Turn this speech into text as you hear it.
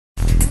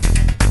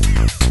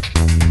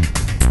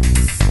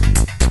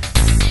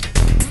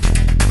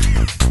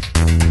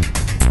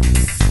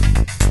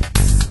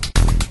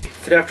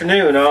Good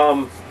afternoon.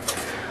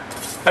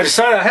 I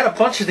decided I had a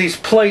bunch of these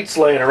plates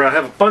laying around. I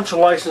have a bunch of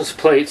license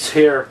plates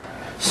here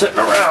sitting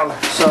around.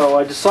 So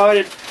I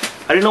decided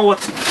I didn't know what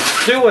to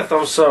do with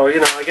them. So, you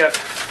know, I got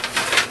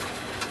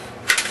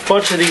a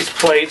bunch of these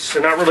plates.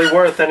 They're not really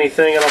worth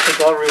anything. I don't think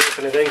they'll ever be worth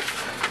anything.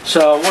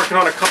 So I'm working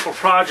on a couple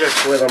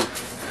projects with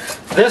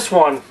them. This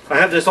one, I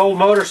have this old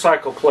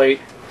motorcycle plate.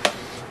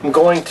 I'm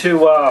going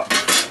to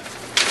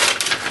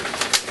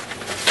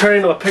turn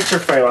into a picture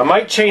frame. I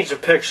might change the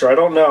picture, I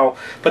don't know,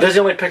 but this is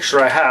the only picture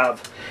I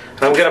have.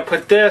 And I'm going to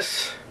put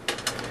this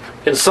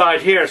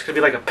inside here. It's going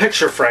to be like a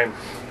picture frame.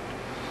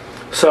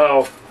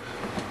 So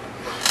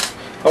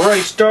I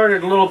already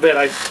started a little bit.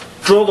 I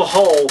drilled a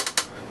hole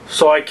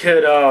so I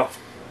could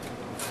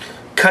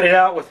cut it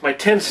out with my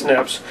tin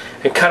snips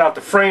and cut out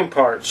the frame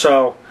part.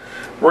 So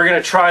we're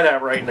going to try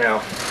that right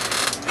now.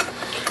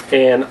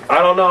 And I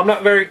don't know, I'm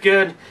not very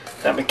good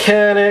at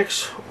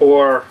mechanics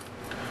or,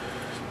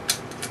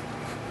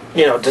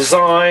 you know,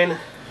 design,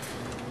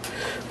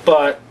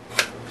 but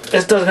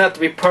this doesn't have to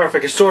be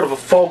perfect. It's sort of a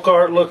folk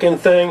art looking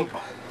thing.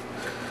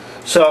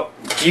 So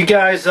do you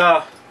guys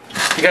do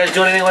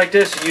anything like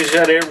this? You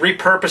guys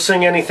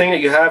repurposing anything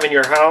that you have in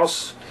your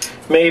house,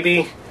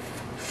 maybe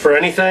for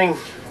anything?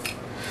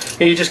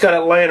 You just got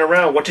it laying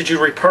around. What did you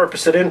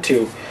repurpose it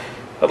into?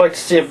 I'd like to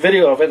see a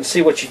video of it and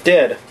see what you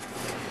did.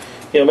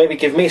 You know, maybe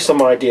give me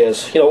some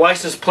ideas. You know,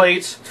 license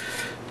plates,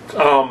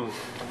 old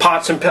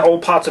pots and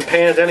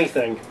pans,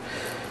 anything.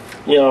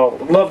 You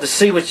know, love to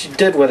see what you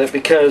did with it,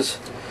 because,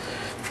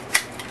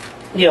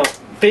 you know,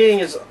 being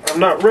as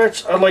I'm not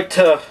rich, I'd like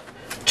to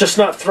just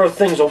not throw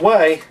things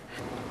away.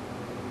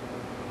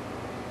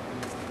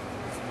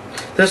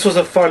 This was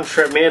a fun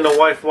trip. Me and the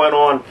wife went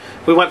on.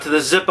 We went to the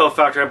Zippo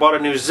factory. I bought a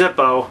new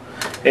Zippo,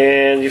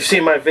 and you've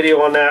seen my video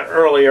on that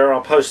earlier.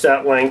 I'll post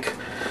that link.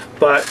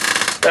 But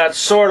that's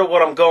sort of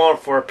what I'm going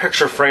for, a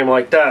picture frame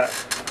like that.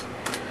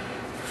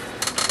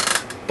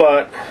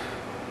 But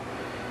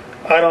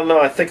I don't know,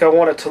 I think I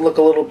want it to look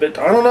a little bit,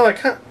 I don't know, I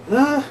kind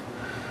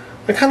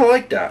of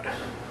like that.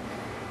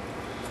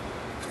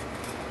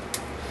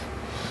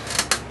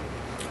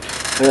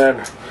 And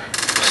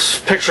this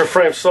picture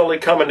frame slowly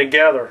coming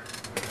together.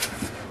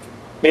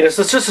 I mean, it's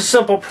just a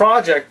simple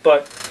project,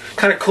 but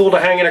kind of cool to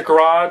hang in a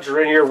garage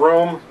or in your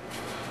room.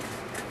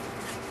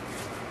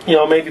 You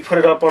know, maybe put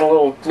it up on a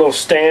little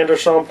stand or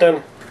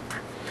something.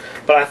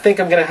 But I think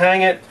I'm going to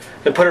hang it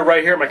and put it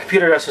right here at my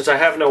computer desk, since I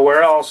have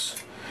nowhere else.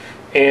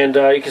 And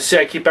you can see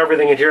I keep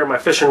everything in here. My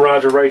fishing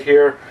rods are right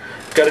here.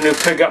 Got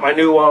my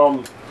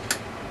new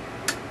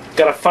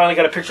finally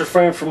got a picture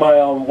frame for my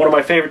one of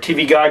my favorite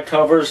TV guide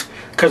covers,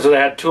 because they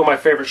had two of my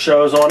favorite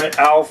shows on it,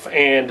 Alf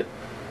and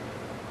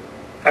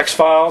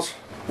X-Files.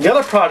 The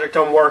other project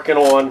I'm working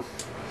on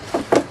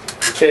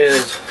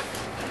is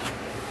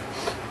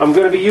I'm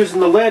going to be using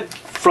the lid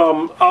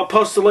from. I'll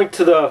post a link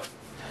to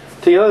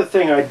the other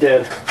thing I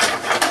did.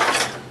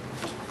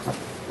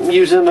 I'm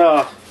using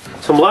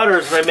some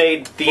letters, and I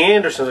made the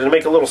Andersons. I'm going to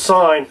make a little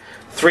sign.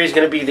 3 is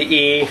going to be the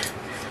E.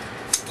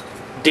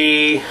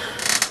 D.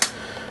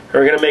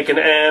 We're going to make an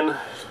N.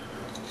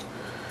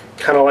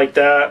 Kind of like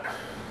that.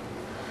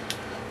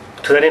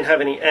 Because I didn't have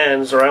any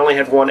N's, or I only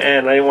had one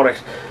N. I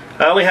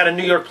only had a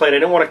New York plate. I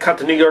didn't want to cut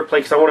the New York plate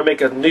because I want to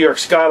make a New York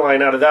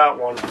skyline out of that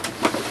one.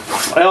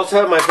 I also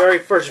have my very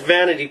first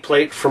vanity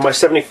plate for my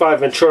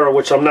 75 Ventura,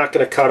 which I'm not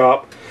going to cut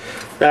up.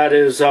 That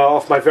is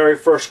off my very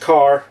first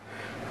car,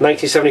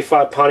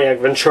 1975 Pontiac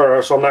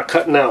Ventura, so I'm not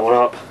cutting that one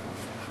up.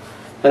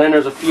 And then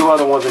there's a few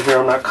other ones in here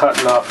I'm not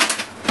cutting up.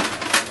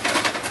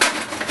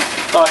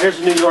 Here's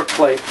a New York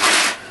plate.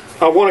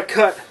 I want to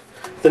cut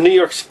the New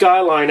York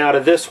skyline out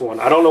of this one.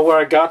 I don't know where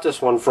I got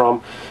this one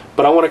from,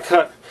 but I want to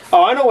cut.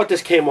 Oh, I know what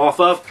this came off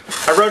of.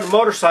 I rode a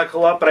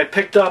motorcycle up, and I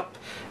picked up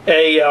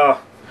a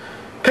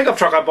pickup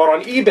truck I bought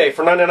on eBay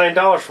for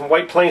 $99 from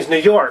White Plains, New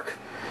York.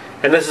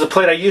 And this is a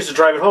plate I used to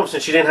drive it home,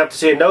 since you didn't have to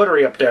see a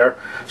notary up there.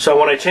 So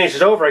when I changed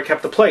it over, I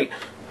kept the plate.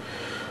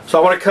 So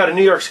I want to cut a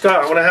New York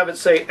skyline. I want to have it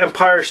say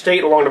Empire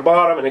State along the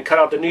bottom, and then cut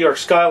out the New York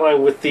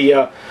skyline with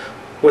the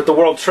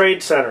World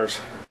Trade Centers.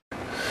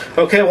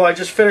 Okay, well, I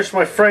just finished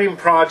my frame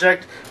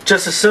project.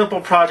 Just a simple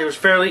project. It was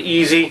fairly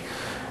easy.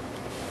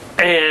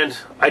 And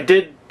I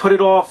did put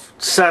it off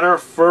center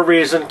for a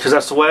reason, because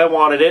that's the way I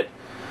wanted it.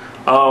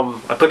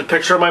 I put a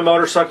picture of my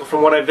motorcycle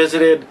from when I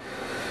visited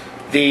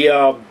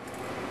the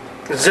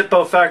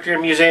Zippo factory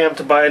and museum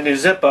to buy a new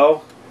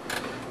Zippo.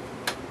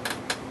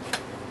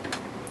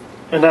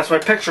 And that's my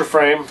picture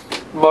frame,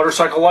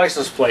 motorcycle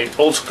license plate,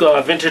 old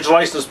vintage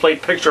license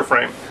plate picture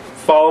frame.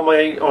 Follow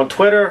me on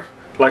Twitter,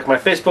 like my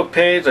Facebook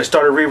page. I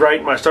started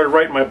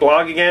writing my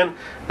blog again.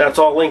 That's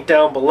all linked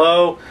down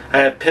below. I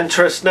have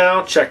Pinterest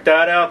now. Check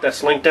that out.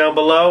 That's linked down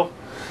below.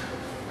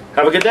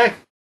 Have a good day.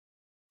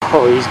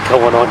 Oh, he's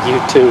going on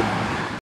YouTube.